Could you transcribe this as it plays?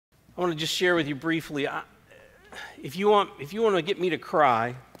want to just share with you briefly. If you want to get me to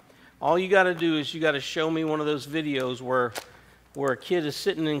cry, all you got to do is you got to show me one of those videos where a kid is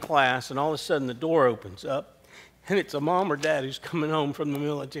sitting in class and all of a sudden the door opens up and it's a mom or dad who's coming home from the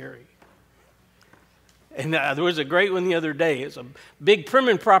military. And there was a great one the other day. It's a big prim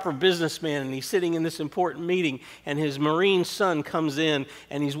and proper businessman, and he's sitting in this important meeting, and his Marine son comes in,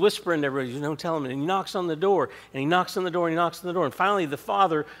 and he's whispering to everybody, don't tell him, and he knocks on the door, and he knocks on the door, and he knocks on the door, and finally the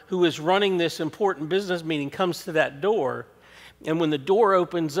father who is running this important business meeting comes to that door, and when the door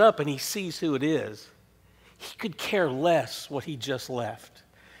opens up and he sees who it is, he could care less what he just left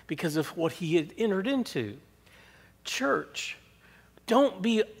because of what he had entered into. Church, don't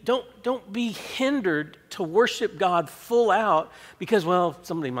be hindered to worship God full out because, well,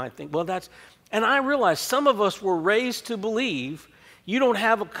 somebody might think, well, that's... And I realize some of us were raised to believe you don't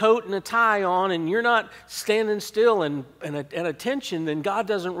have a coat and a tie on and you're not standing still and at attention, then God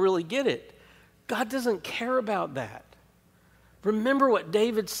doesn't really get it. God doesn't care about that. Remember what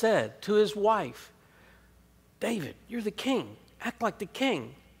David said to his wife. David, you're the king. Act like the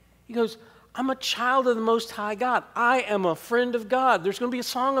king. He goes, I'm a child of the Most High God. I am a friend of God. There's going to be a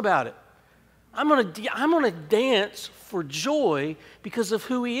song about it. I'm going to dance for joy because of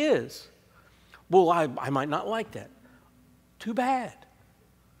who he is. Well, I might not like that. Too bad.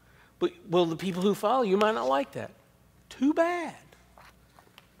 But, well, the people who follow you might not like that. Too bad.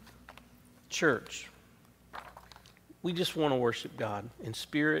 Church, we just want to worship God in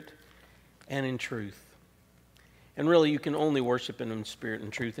spirit and in truth. And really, you can only worship Him in spirit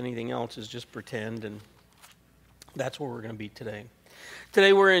and truth. Anything else is just pretend, and that's where we're going to be today.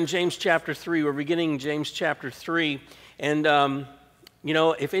 Today, we're in James chapter 3. We're beginning James chapter 3. And,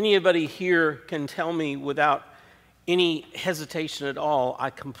 if anybody here can tell me without any hesitation at all, I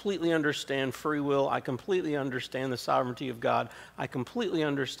completely understand free will. I completely understand the sovereignty of God. I completely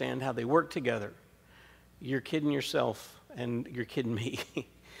understand how they work together. You're kidding yourself, and you're kidding me.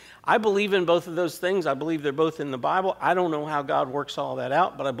 I believe in both of those things. I believe they're both in the Bible. I don't know how God works all that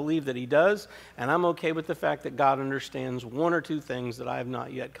out, but I believe that He does, and I'm okay with the fact that God understands one or two things that I have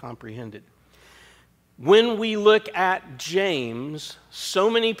not yet comprehended. When we look at James, so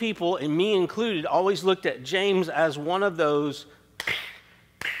many people, and me included, always looked at James as one of those,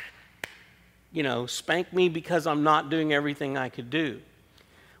 spank me because I'm not doing everything I could do.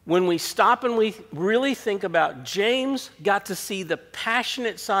 When we stop and we really think about, James got to see the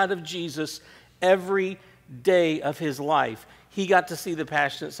passionate side of Jesus every day of his life. He got to see the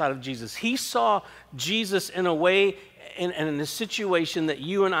passionate side of Jesus. He saw Jesus in a way and in a situation that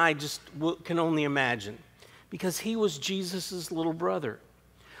you and I just can only imagine, because he was Jesus' little brother.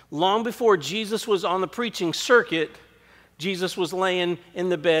 Long before Jesus was on the preaching circuit, Jesus was laying in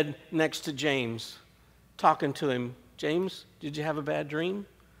the bed next to James, talking to him. James, did you have a bad dream?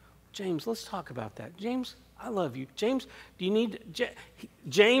 James, let's talk about that. James, I love you. James, do you need...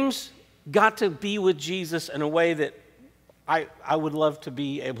 James got to be with Jesus in a way that I would love to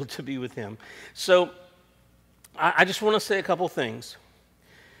be able to be with him. So I just want to say a couple things.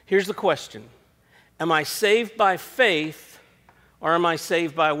 Here's the question. Am I saved by faith or am I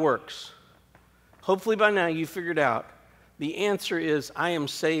saved by works? Hopefully by now you figured out the answer is I am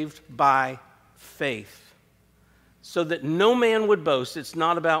saved by faith. So that no man would boast. It's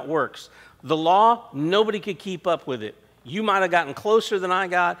not about works. The law, nobody could keep up with it. You might have gotten closer than I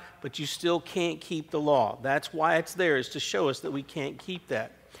got, but you still can't keep the law. That's why it's there, is to show us that we can't keep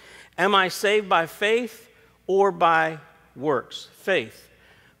that. Am I saved by faith or by works? Faith.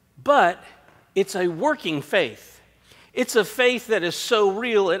 But it's a working faith. It's a faith that is so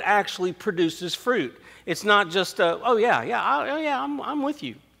real it actually produces fruit. It's not just, I'm with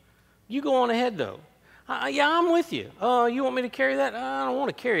you. You go on ahead, though. I'm with you. Oh, you want me to carry that? I don't want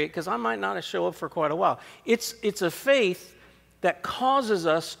to carry it because I might not show up for quite a while. It's a faith that causes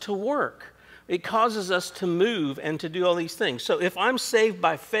us to work. It causes us to move and to do all these things. So if I'm saved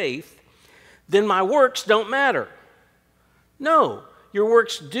by faith, then my works don't matter. No, your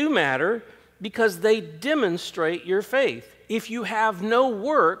works do matter because they demonstrate your faith. If you have no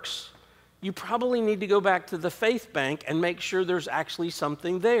works, you probably need to go back to the faith bank and make sure there's actually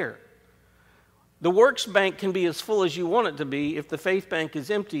something there. The works bank can be as full as you want it to be. If the faith bank is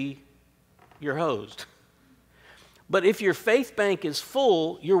empty, you're hosed. But if your faith bank is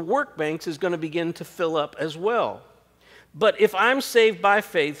full, your work banks is going to begin to fill up as well. But if I'm saved by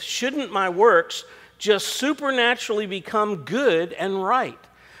faith, shouldn't my works just supernaturally become good and right?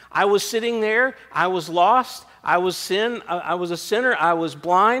 I was sitting there, I was lost, I was a sinner. I was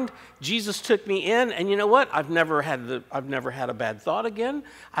blind. Jesus took me in, and you know what? I've never had a bad thought again.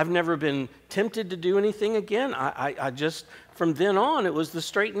 I've never been tempted to do anything again. I just, from then on, it was the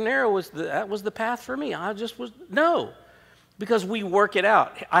straight and narrow. That was the path for me. I just was, no. Because we work it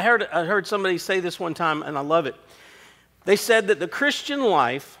out. I heard somebody say this one time, and I love it. They said that the Christian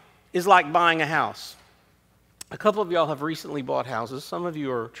life is like buying a house. A couple of y'all have recently bought houses. Some of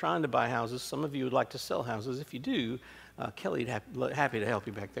you are trying to buy houses. Some of you would like to sell houses. If you do, Kelly'd happy to help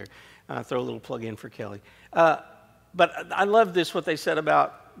you back there. Throw a little plug in for Kelly. But I love this, what they said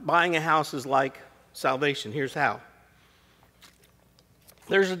about buying a house is like salvation. Here's how.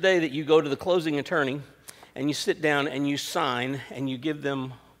 There's a day that you go to the closing attorney and you sit down and you sign and you give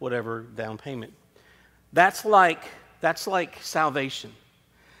them whatever down payment. That's like salvation.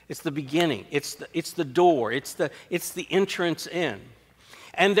 It's the beginning. It's the door. It's the entrance in.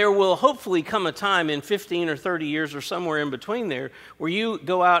 And there will hopefully come a time in 15 or 30 years or somewhere in between there where you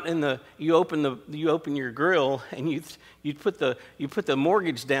go out and you open your grill and you put the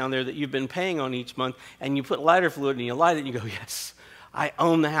mortgage down there that you've been paying on each month, and you put lighter fluid and you light it and you go, yes, I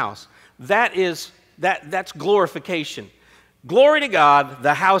own the house. That's glorification. Glory to God,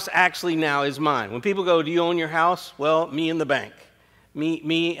 the house actually now is mine. When people go, do you own your house? Well, me and the bank.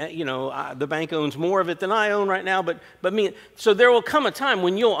 The bank owns more of it than I own right now, but me. So there will come a time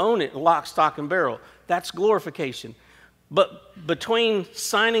when you'll own it, lock, stock, and barrel. That's glorification. But between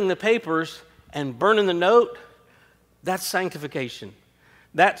signing the papers and burning the note, that's sanctification.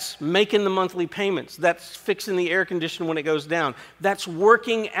 That's making the monthly payments. That's fixing the air conditioner when it goes down. That's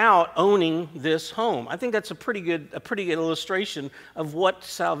working out owning this home. I think that's a pretty good illustration of what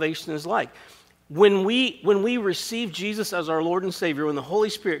salvation is like. When we receive Jesus as our Lord and Savior, when the Holy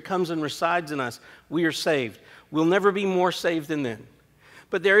Spirit comes and resides in us, we are saved. We'll never be more saved than then.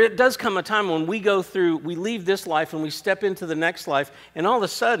 But there does come a time when we leave this life and we step into the next life, and all of a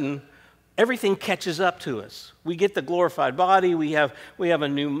sudden, everything catches up to us. We get the glorified body, we have a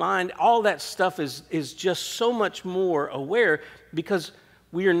new mind. All that stuff is just so much more aware, because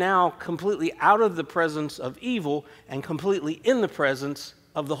we are now completely out of the presence of evil and completely in the presence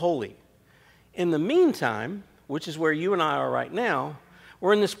of the holy. In the meantime, which is where you and I are right now,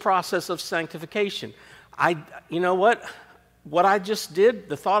 we're in this process of sanctification. You know what? What I just did,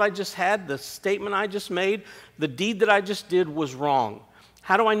 the thought I just had, the statement I just made, the deed that I just did was wrong.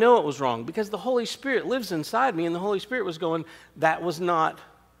 How do I know it was wrong? Because the Holy Spirit lives inside me, and the Holy Spirit was going, that was not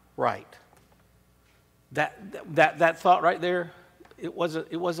right. That thought right there, it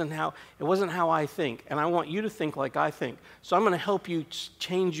wasn't how I think, and I want you to think like I think. So I'm going to help you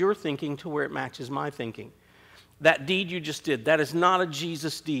change your thinking to where it matches my thinking. That deed you just did, that is not a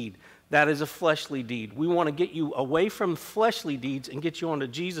Jesus deed. That is a fleshly deed. We want to get you away from fleshly deeds and get you onto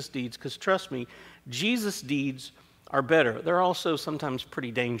Jesus deeds, because trust me, Jesus deeds are better. They're also sometimes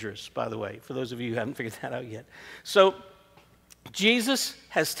pretty dangerous, by the way, for those of you who haven't figured that out yet. So Jesus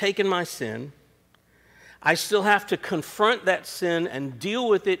has taken my sin. I still have to confront that sin and deal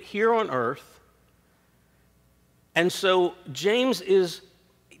with it here on earth. And so James,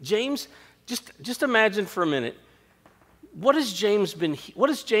 just imagine for a minute, what has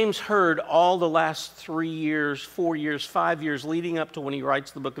James heard all the last 3 years, 4 years, 5 years leading up to when he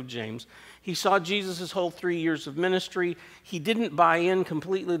writes the book of James? He saw Jesus' whole 3 years of ministry. He didn't buy in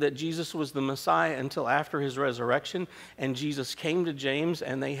completely that Jesus was the Messiah until after his resurrection, and Jesus came to James,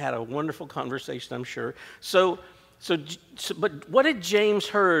 and they had a wonderful conversation, I'm sure. But what had James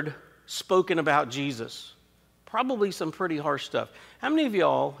heard spoken about Jesus? Probably some pretty harsh stuff. How many of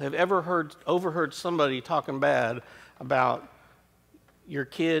y'all have ever overheard somebody talking bad about your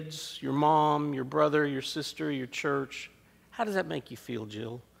kids, your mom, your brother, your sister, your church? How does that make you feel,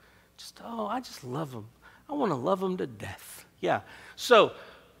 Jill? I just love them. I want to love them to death. Yeah. So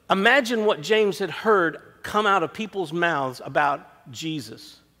imagine what James had heard come out of people's mouths about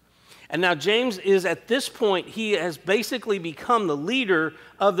Jesus. And now James is, at this point, he has basically become the leader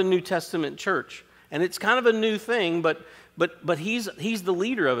of the New Testament church. And it's kind of a new thing, but he's the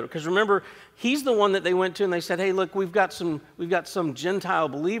leader of it. Because remember, he's the one that they went to and they said, hey, look, we've got some Gentile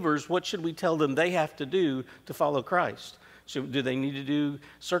believers. What should we tell them they have to do to follow Christ? Do they need to do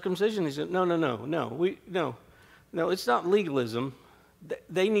circumcision? He said, no, it's not legalism.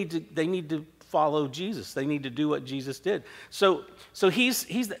 They need to follow Jesus. They need to do what Jesus did. So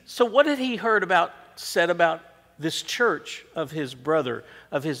what had he said about this church of his brother,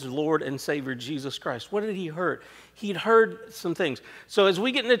 of his Lord and Savior Jesus Christ? What did he heard? He'd heard some things. So as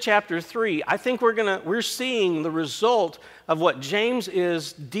we get into chapter 3, I think we're seeing the result of what James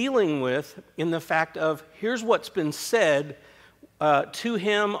is dealing with in the fact of, here's what's been said to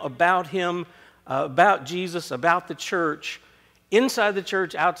him, about him, about Jesus, about the church, inside the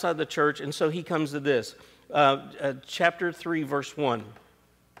church, outside the church. And so he comes to this. Chapter 3, verse 1.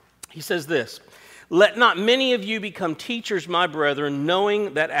 He says this, "Let not many of you become teachers, my brethren,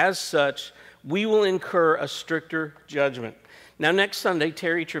 knowing that as such we will incur a stricter judgment." Now, next Sunday,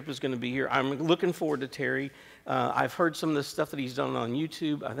 Terry Tripp is going to be here. I'm looking forward to Terry. I've heard some of the stuff that he's done on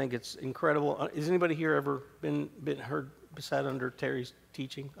YouTube. I think it's incredible. Has anybody here ever been sat under Terry's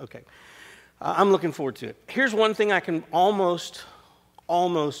teaching? Okay. I'm looking forward to it. Here's one thing I can almost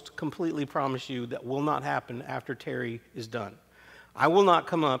completely promise you that will not happen after Terry is done. I will not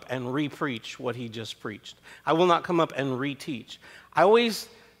come up and re-preach what he just preached. I will not come up and re-teach.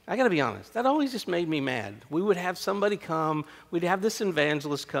 I got to be honest, that always just made me mad. We would have somebody come, we'd have this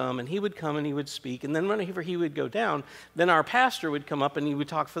evangelist come, and he would come and he would speak, and then whenever he would go down, then our pastor would come up and he would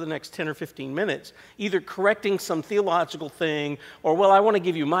talk for the next 10 or 15 minutes, either correcting some theological thing, or, well, I want to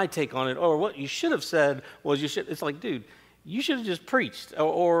give you my take on it, or what you should have said was it's like, dude, you should have just preached,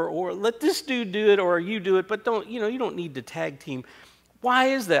 or let this dude do it, or you do it, but you don't need to tag team. Why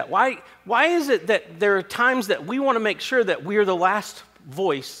is that? Why is it that there are times that we want to make sure that we're the last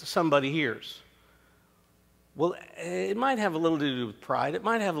voice somebody hears? Well, it might have a little to do with pride. It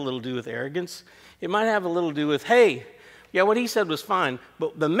might have a little to do with arrogance. It might have a little to do with, hey, yeah, what he said was fine,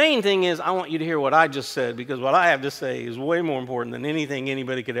 but the main thing is I want you to hear what I just said, because what I have to say is way more important than anything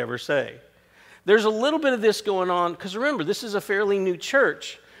anybody could ever say. There's a little bit of this going on, because remember, this is a fairly new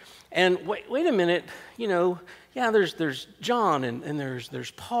church. And wait a minute, yeah, there's John, and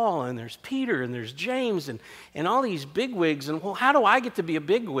there's Paul, and there's Peter, and there's James, and all these bigwigs. And, well, how do I get to be a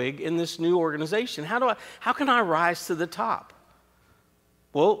bigwig in this new organization? How can I rise to the top?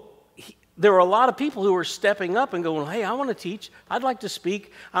 Well, there are a lot of people who are stepping up and going, hey, I want to teach. I'd like to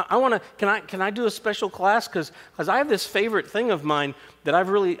speak. Can I do a special class? Because I have this favorite thing of mine that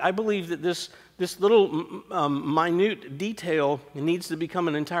I believe that this little minute detail needs to become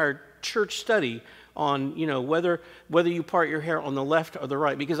an entire church study on, whether you part your hair on the left or the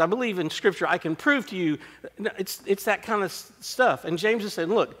right. Because I believe in Scripture, I can prove to you, it's that kind of stuff. And James is saying,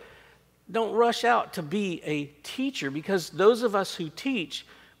 look, don't rush out to be a teacher, because those of us who teach,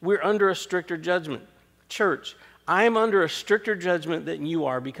 we're under a stricter judgment. Church, I am under a stricter judgment than you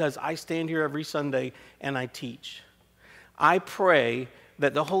are, because I stand here every Sunday and I teach. I pray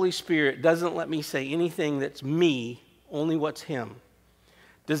that the Holy Spirit doesn't let me say anything that's me, only what's Him.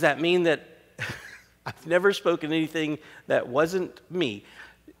 Does that mean that I've never spoken anything that wasn't me?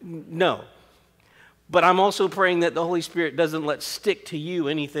 No. But I'm also praying that the Holy Spirit doesn't let stick to you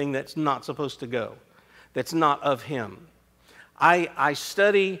anything that's not supposed to go, that's not of Him. I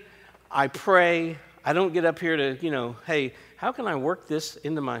study, I pray. I don't get up here to, hey, how can I work this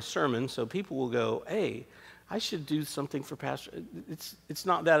into my sermon so people will go, hey, I should do something for pastor. It's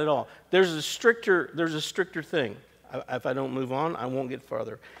not that at all. There's a stricter thing. If I don't move on, I won't get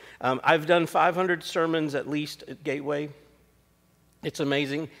farther. I've done 500 sermons at least at Gateway. It's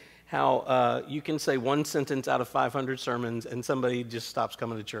amazing how you can say one sentence out of 500 sermons and somebody just stops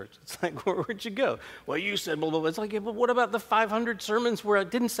coming to church. It's like, where'd you go? Well, you said blah, blah, blah. It's like, yeah, but what about the 500 sermons where I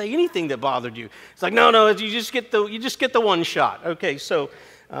didn't say anything that bothered you? It's like, no, you just get the one shot. Okay, so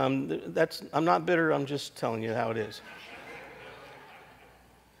I'm not bitter. I'm just telling you how it is.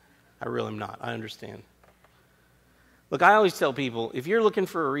 I really am not. I understand. Look, I always tell people, if you're looking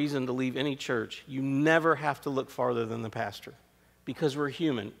for a reason to leave any church, you never have to look farther than the pastor, because we're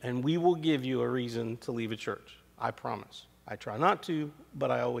human, and we will give you a reason to leave a church. I promise. I try not to,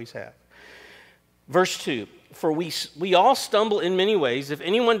 but I always have. Verse 2, for we all stumble in many ways. If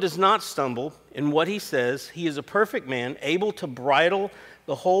anyone does not stumble in what he says, he is a perfect man, able to bridle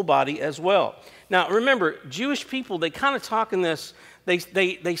the whole body as well. Now, remember, Jewish people, they kind of talk in this, they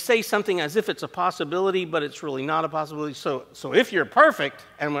say something as if it's a possibility, but it's really not a possibility. So if you're perfect,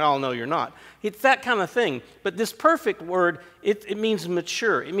 and we all know you're not, it's that kind of thing. But this perfect word, it means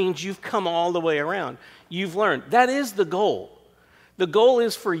mature. It means you've come all the way around. You've learned. That is the goal. The goal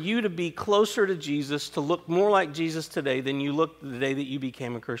is for you to be closer to Jesus, to look more like Jesus today than you looked the day that you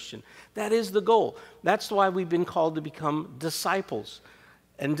became a Christian. That is the goal. That's why we've been called to become disciples.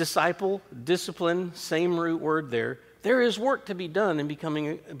 And disciple, discipline, same root word there. There is work to be done in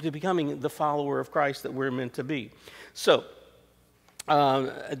becoming the follower of Christ that we're meant to be. So,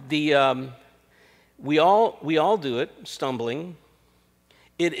 we all do it, stumbling.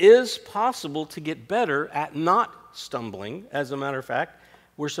 It is possible to get better at not stumbling. As a matter of fact,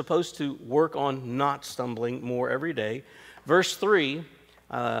 we're supposed to work on not stumbling more every day. Verse 3,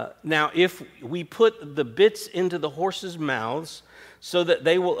 now if we put the bits into the horses' mouths so that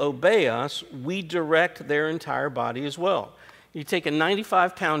they will obey us, we direct their entire body as well. You take a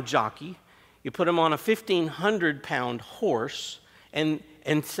 95-pound jockey, You put him on a 1,500-pound horse and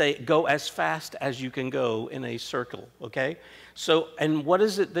say, go as fast as you can go in a circle, okay? So, and what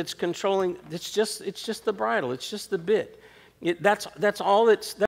is it that's controlling? It's just the bridle. It's just the bit. That's all.